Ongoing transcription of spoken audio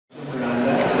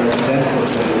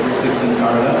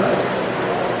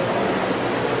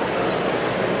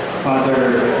Father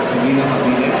Camino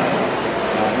Cavines,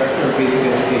 Director of Basic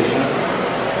Education,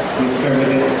 Ms.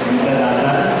 Kermit Rita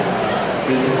Dada,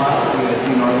 Principal,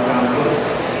 USC North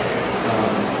Campus,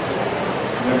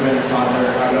 Reverend Father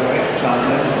Agape,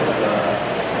 Chaplain of the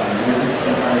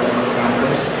University of North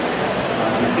Campus,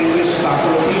 distinguished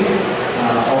faculty,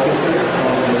 officers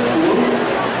of the school,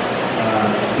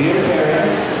 dear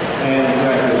parents, and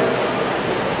graduates.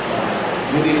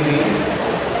 Good evening.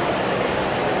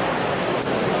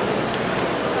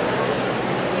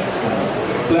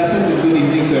 Pleasant and good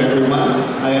evening to everyone.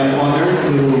 I am honored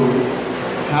to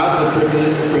have the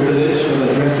privilege of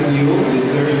addressing you at these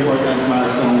very important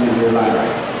milestones in your life.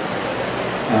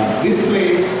 This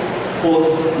place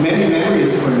holds many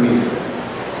memories for me.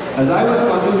 As I was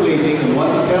contemplating on what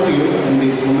to tell you on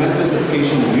this momentous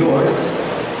occasion of yours,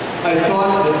 I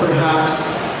thought that perhaps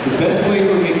the best way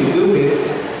for me to do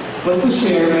this was to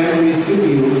share memories with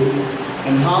you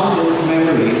and how those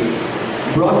memories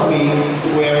brought me to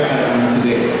where I am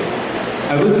today.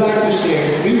 I would like to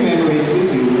share 3 memories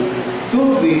with you.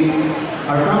 2 of these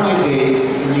are from my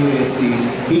days in USC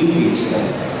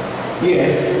BHS.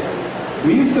 Yes,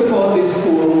 we used to call this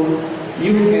school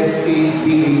USC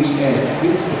BHS,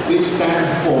 which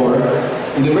stands for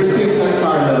University of San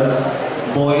Carlos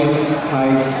Boys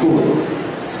High School.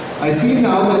 I see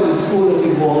now that the school has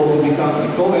evolved to become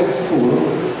a co-ed school,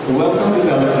 a welcome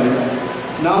development.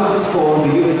 Now it's called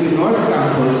the USC North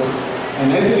Campus,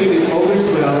 and I believe it augurs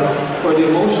well for the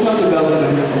emotional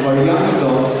development of our young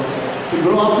adults to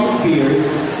grow up with peers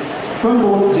from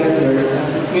both genders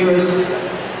as it mirrors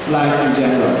life in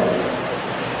general.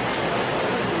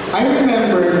 I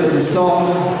remember that the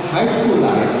song High School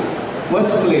Life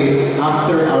was played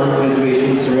after our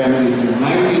graduation ceremonies in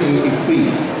 1983.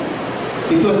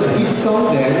 It was a hit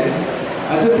song then,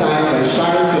 at the time by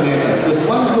Sharon Cuneta. It was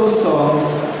one of those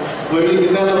songs where you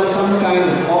develop some kind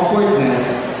of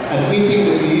awkwardness, admitting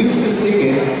that you used to sing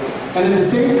it, and at the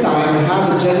same time have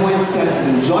a genuine sense of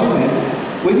enjoyment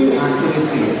when you actually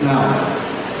sing it now.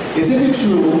 Isn't it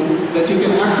true that you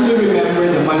can actually remember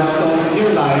the milestones in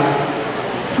your life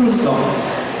through songs?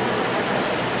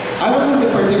 I wasn't a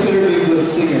particularly good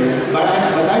singer, but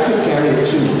I could carry a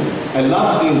tune. I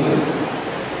love music.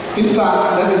 In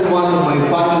fact, that is one of my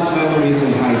fondest memories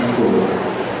in high school.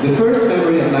 The first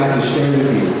memory I'd like to share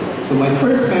with you. So my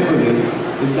first memory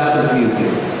is that of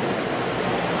music.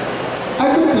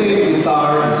 I could play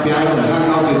guitar and piano and hang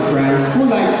out with friends who,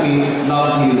 like me,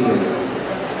 loved music.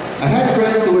 I had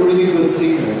friends who were really good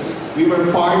singers. We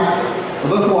were part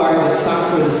of a choir that sang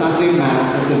for the Sunday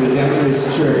Mass at the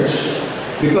Redemptorist Church.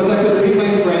 Because I could bring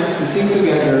my friends to sing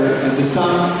together and to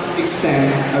some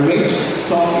extent arrange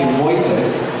song in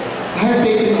voices, I had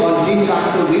taken on de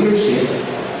facto leadership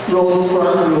roles for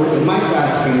our group and my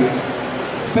classmates,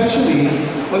 especially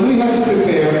when we had to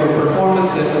prepare for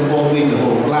performances involving the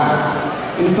whole class.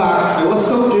 In fact, I was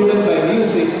so driven by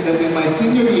music that in my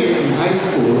senior year in high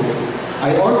school,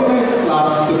 I organized a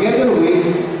club together with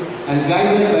and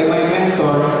guided by my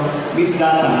mentor, Miss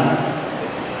Data,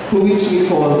 which we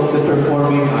called the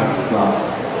Performing Arts Club.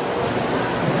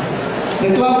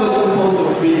 The club was composed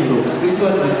of 3 groups.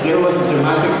 There was a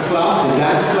dramatics club, the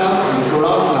dance club, and the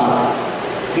chorale club.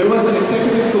 There was an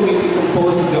executive committee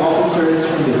composed of the officers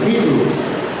from the 3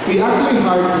 groups. We actually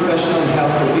hired professional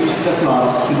help for each of the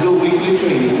clubs to do weekly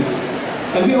trainings,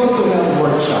 and we also held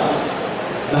workshops.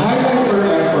 The highlight of our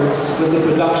efforts was the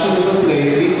production of a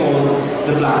play we called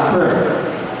The Black Pearl.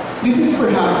 This is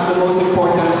perhaps the most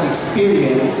important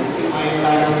experience in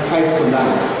my high school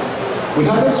life. We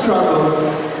had our struggles,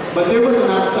 but there was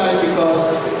an upside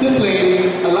because the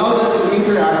play allowed us to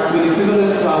interact with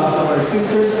equivalent clubs of our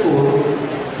sister school,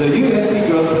 the USC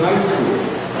Girls High School.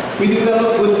 We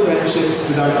developed good friendships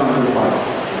with our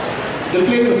counterparts. The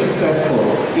play was successful.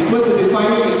 It was a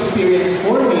defining experience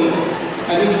for me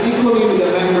and equally with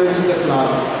the members of the club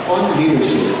on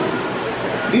leadership.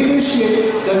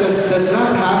 Leadership that does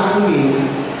not have to mean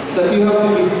that you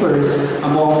have to be first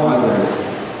among others.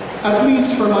 At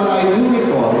least from what I do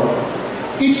recall,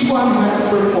 each one had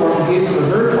to perform his or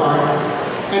her part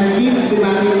and meet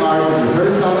demanding hours of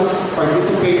rehearsals,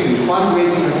 participate in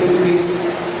fundraising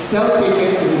activities, sell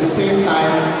tickets, and at the same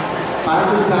time, pass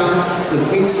exams,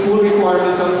 submit school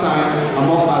requirements on time,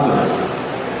 among others.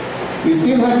 We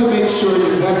still had to make sure that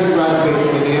we had to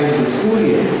graduate by the end of the school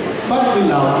year, but we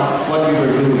loved what we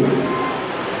were doing.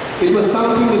 It was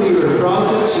something that we were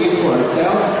proud to achieve for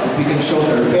ourselves, that we can show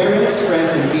to our parents,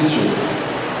 friends, and teachers.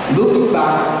 Looking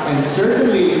back, and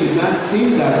certainly it did not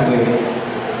seem that way,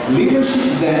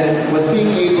 leadership then was being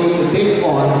able to take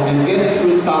on and get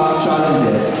through tough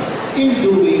challenges in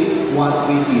doing what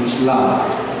we each love.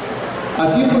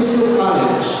 As you pursue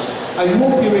college, I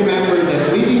hope you remember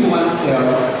that leading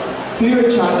oneself through your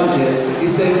challenges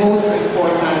is the most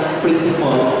important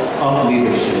principle of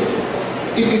leadership.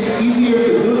 It is easier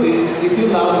to do this if you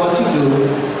love what you do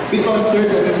because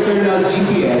there's an internal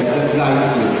GPS that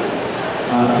guides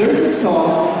you. There's a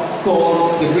song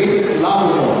called The Greatest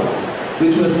Love of All,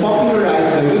 which was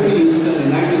popularized by Whitney Houston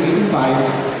in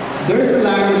 1985. There's a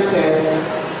line that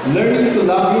says, "Learning to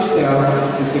love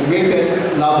yourself is the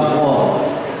greatest love of all."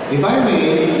 If I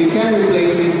may, you can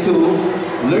replace it to,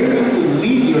 "Learning to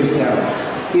lead yourself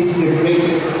is the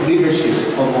greatest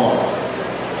leadership of all."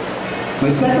 My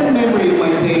second memory of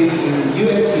my days in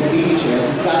USC BHS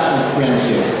is that of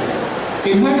friendship.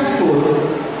 In high school,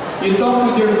 you talk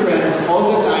with your friends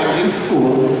all the time in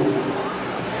school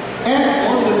and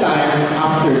all the time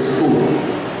after school.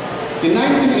 In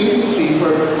 1983,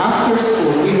 for after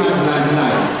school, we had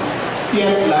landlines.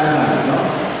 Yes, landlines, no?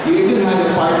 You even had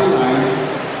a party line.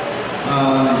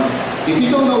 If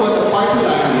you don't know what a party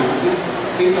line is,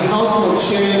 it's a household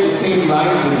sharing the same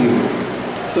line with you.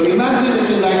 So imagine that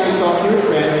you like to talk to your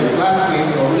friends or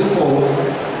classmates over the phone,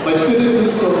 but you couldn't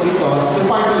do so because the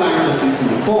party line was using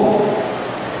the phone.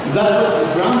 That was the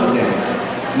drama then.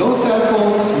 No cell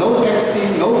phones, no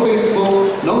texting, no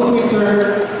Facebook, no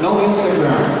Twitter, no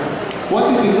Instagram. What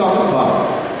did we talk about?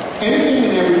 Anything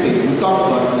and everything. We talk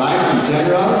about life in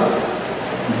general,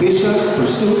 ambitions,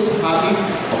 pursuits, hobbies,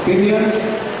 opinions,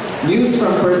 news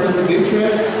from persons of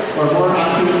interest, or more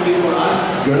accurately for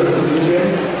us, girls of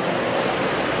interest.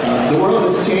 The world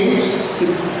has changed.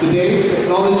 Today,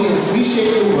 technology has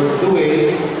reshaped the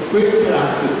way we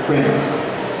interact with friends.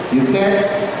 You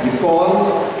text, you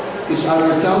call each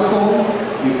other's cell phone,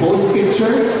 you post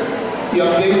pictures, you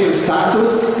update your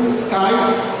status, you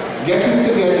Skype. Getting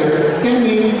together can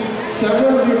mean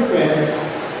several of your friends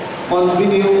on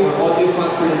video or audio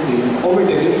conferencing over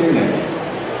the internet.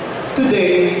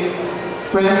 Today,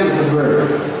 friend is a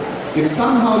verb. If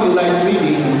somehow you like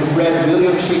reading and have read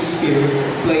William Shakespeare's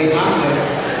play Hamlet,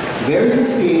 there is a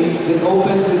scene that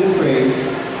opens with the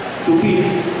phrase, "To be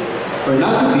or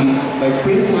not to be," by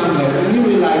Prince Hamlet, when he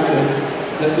realizes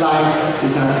that life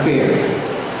is not fair.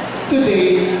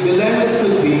 Today, dilemmas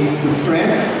could be to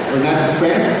friend or not to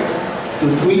friend, to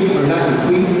tweet or not to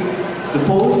tweet, to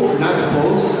post or not to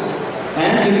post,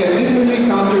 and you can literally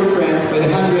count your friends by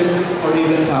the hundreds or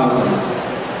even thousands.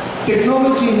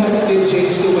 Technology hasn't yet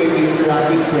changed the way we interact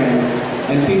with friends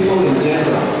and people in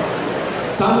general.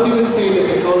 Some would even say that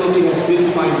technology has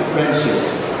redefined friendship.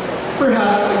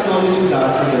 Perhaps technology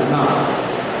does or does not.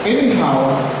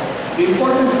 Anyhow, the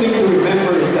important thing to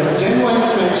remember is that genuine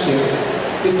friendship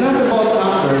is not about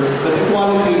numbers, but the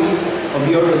quality of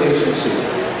your relationship.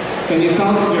 Can you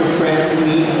count on your friends in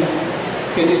need?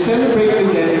 Can you celebrate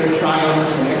with them your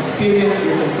triumphs and experience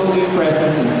your consoling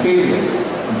presence and failures,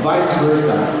 and vice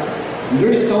versa? And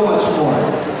there is so much more.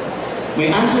 My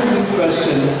answer to these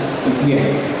questions is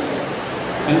yes.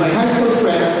 And my high school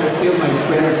friends are still my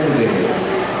friends today.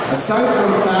 Aside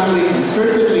from family, and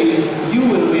certainly you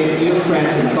will make new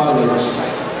friends in college,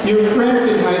 your friends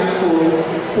in high school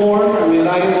form a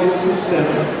reliable system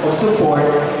of support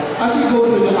as you go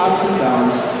through the ups and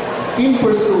downs in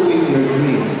pursuing your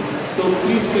dream. So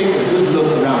please take a good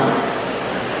look around.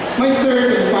 My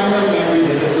third and final memory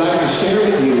that I'd like to share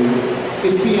with you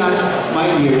is beyond my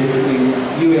years in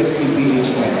USC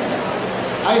BHS.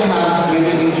 I have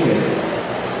many interests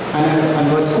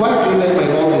and was quite driven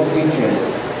by all these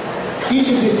interests. Each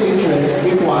of these interests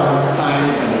require time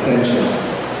and attention.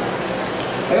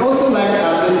 I also like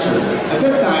adventure. At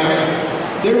that time,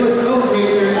 there was no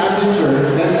greater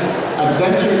adventure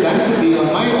than to be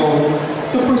on my own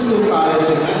to pursue college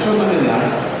in Metro Manila,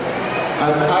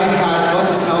 as I had what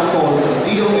is now called a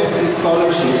DOST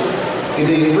scholarship in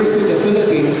the University of the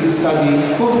Philippines to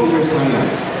study computer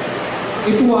science.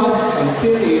 It was and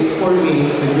still is for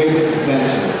me the greatest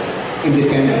adventure,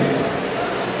 independence.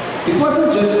 It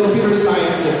wasn't just computer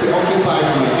science that preoccupied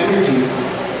my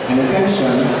energies and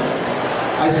attention.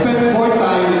 I spent more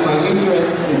time in my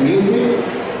interests in music,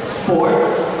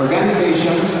 sports,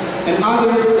 organizations, and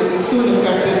others that soon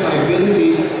affected my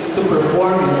ability to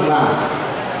perform in class.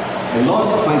 I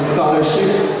lost my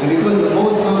scholarship, and it was the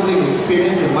most humbling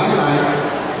experience of my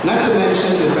life, not to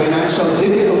mention the financial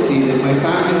difficulty that my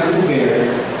family had to bear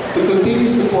to continue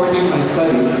supporting my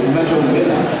studies in Metro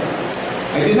Manila.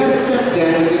 I did not accept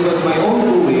then that it was my own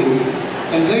doing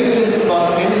and blame just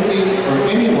about anything or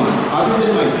anyone other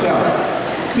than myself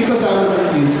because I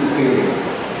wasn't used to failing.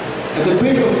 At the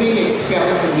brink of being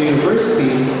expelled from the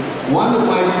university, one of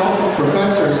my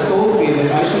professors told me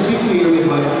that I should be clear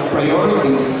with my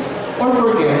priorities or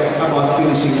forget about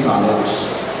finishing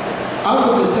college. Out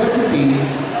of necessity,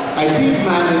 I I did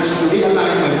manage to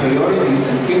realign my priorities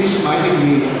and finish my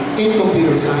degree in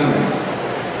computer science.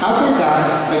 After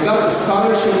that, I got a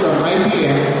scholarship from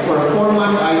IBM for a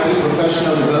 4-month IT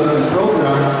professional development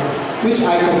program, which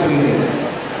I completed.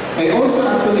 I also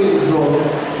actually enrolled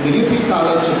in the UP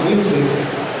College of Music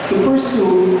to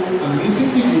pursue a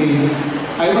music degree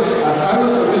as I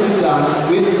was already done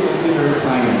with computer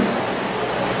science.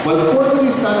 While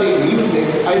formally studying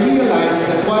music, I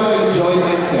realized that while I enjoyed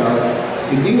myself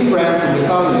with new friends in the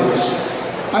college,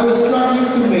 I was struggling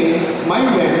to make my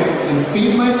rent and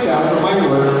feed myself for my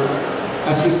work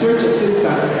as research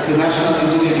assistant at the National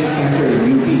Engineering Center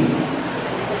in UP.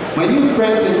 My new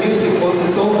friends in music also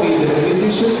told me that a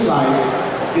musician's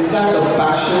life is that of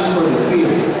passion for the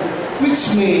field,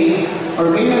 which may or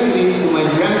may not lead to my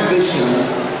grand vision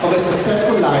of a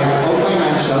successful life of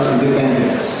financial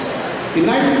independence. In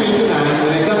 1989,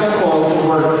 when I got a call to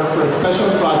work for a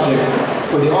special project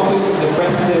for the Office of the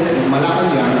President in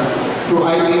Malacanang through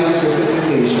IBM's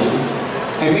recommendation,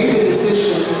 I made the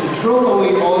decision to throw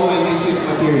away all my music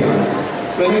materials.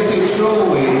 When I say throw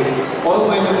away, all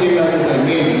my materials that I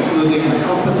made, including my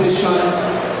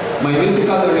compositions, my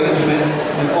musical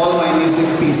arrangements, and all my music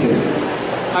pieces.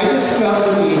 I just felt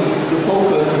the need to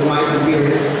focus on my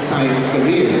computer science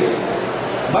career.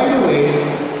 By the way,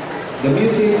 the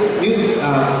music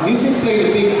played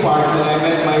a big part when I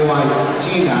met my wife,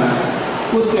 Gina,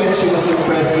 who said she was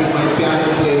impressed with my piano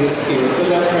playing skills, so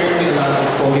that earned me a lot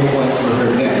of Kobe points for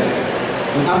her then.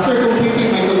 And after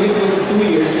completing my commitment of 2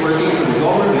 years working for the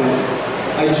government,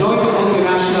 I joined a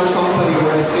multinational company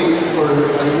where I stayed for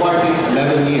a rewarding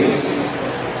 11 years.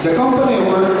 The company I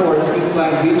worked for,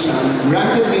 Smithland Beecham,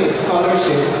 granted me a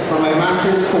scholarship for my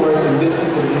master's course in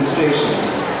business administration.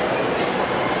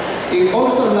 It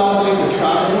also allowed me to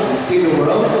travel and see the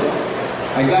world.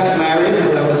 I got married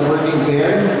when I was working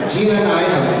there. Gina and I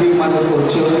have 3 wonderful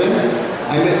children.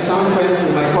 I met some friends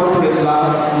in my corporate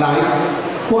life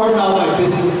who are now my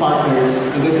business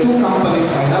partners in the 2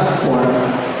 companies I have formed,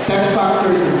 Tech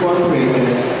Factors Incorporated,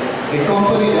 a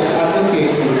company that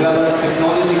advocates and develops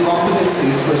technology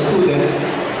competencies for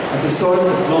students as a source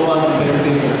of global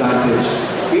competitive advantage.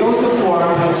 We also form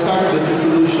Head Start Business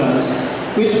Solutions,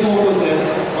 which focuses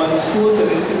on schools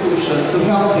and institutions to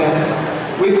help them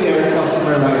with their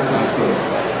customer life cycles.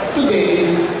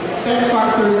 Today, Tech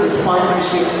Factors has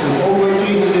partnerships with over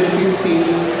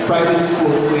 350 private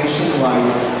schools nationwide,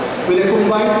 with a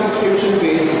combined subscription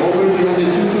base of over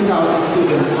 350,000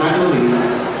 students annually,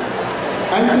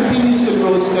 and continues to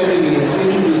grow steadily as we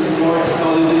introduce more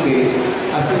technology-based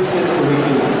assisted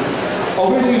curriculum.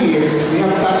 Over the years, we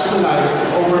have touched the lives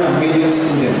of over 1 million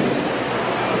students.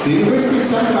 The University of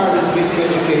San Carlos Basic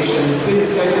Education has been a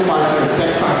steady partner of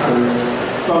Tech Factors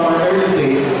from our early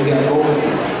days in the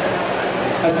advocacy.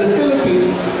 As the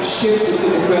Philippines shifts into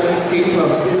the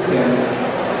K-12 system,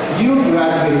 new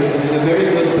graduates are in a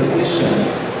very good position.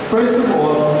 First of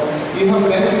all, you have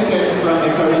benefited from a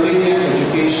Carolinian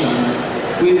education,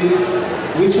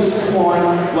 which has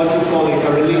formed what we call a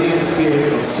Carolinian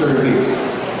spirit of service.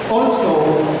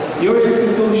 Also, your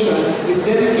institution is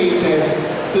dedicated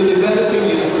to developing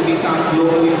you to become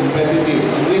globally competitive.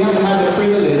 And we have had the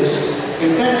privilege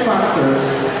in Tech Factors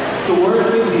to work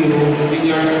with you in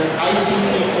your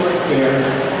ICT courseware,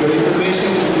 your Information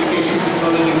and Communication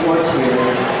Technology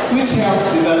courseware, which helps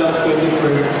develop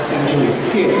 21st century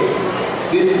skills.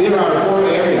 There are 4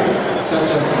 areas, such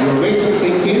as your ways of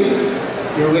thinking,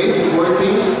 your ways of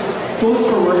working, tools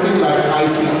for working like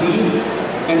ICT,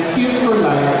 and skills for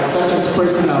life, such as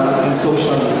personal and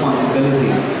social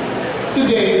responsibility.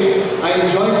 Today, I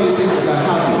enjoy music as a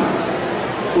hobby.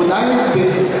 Would I have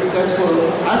been as successful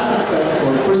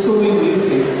pursuing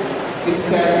music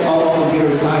instead of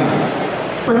computer science?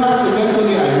 Perhaps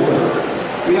eventually I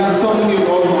would. We have so many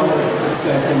role models of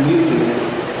success in music,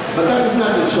 but that is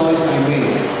not the choice I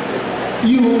made.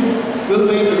 You will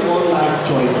make your own life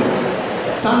choices.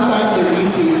 Sometimes they're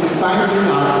easy, sometimes they're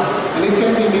not, and it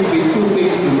can be between 2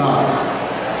 things you love.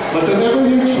 But whatever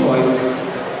your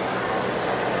choice,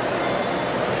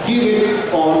 give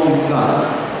it all you've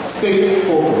got. Stay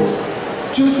focused.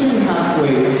 Choosing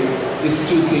halfway is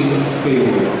choosing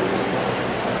failure.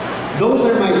 Those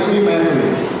are my 3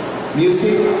 memories: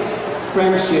 music,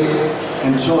 friendship,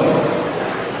 and choice.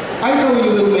 I know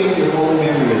you will make your own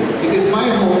memories. It is my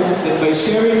hope that by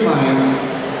sharing mine,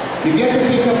 you get to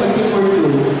pick up a tip or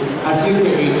 2 as you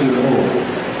create your own.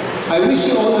 I wish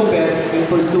you all the best in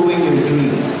pursuing your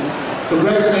dreams.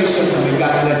 Congratulations and may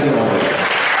God bless you always.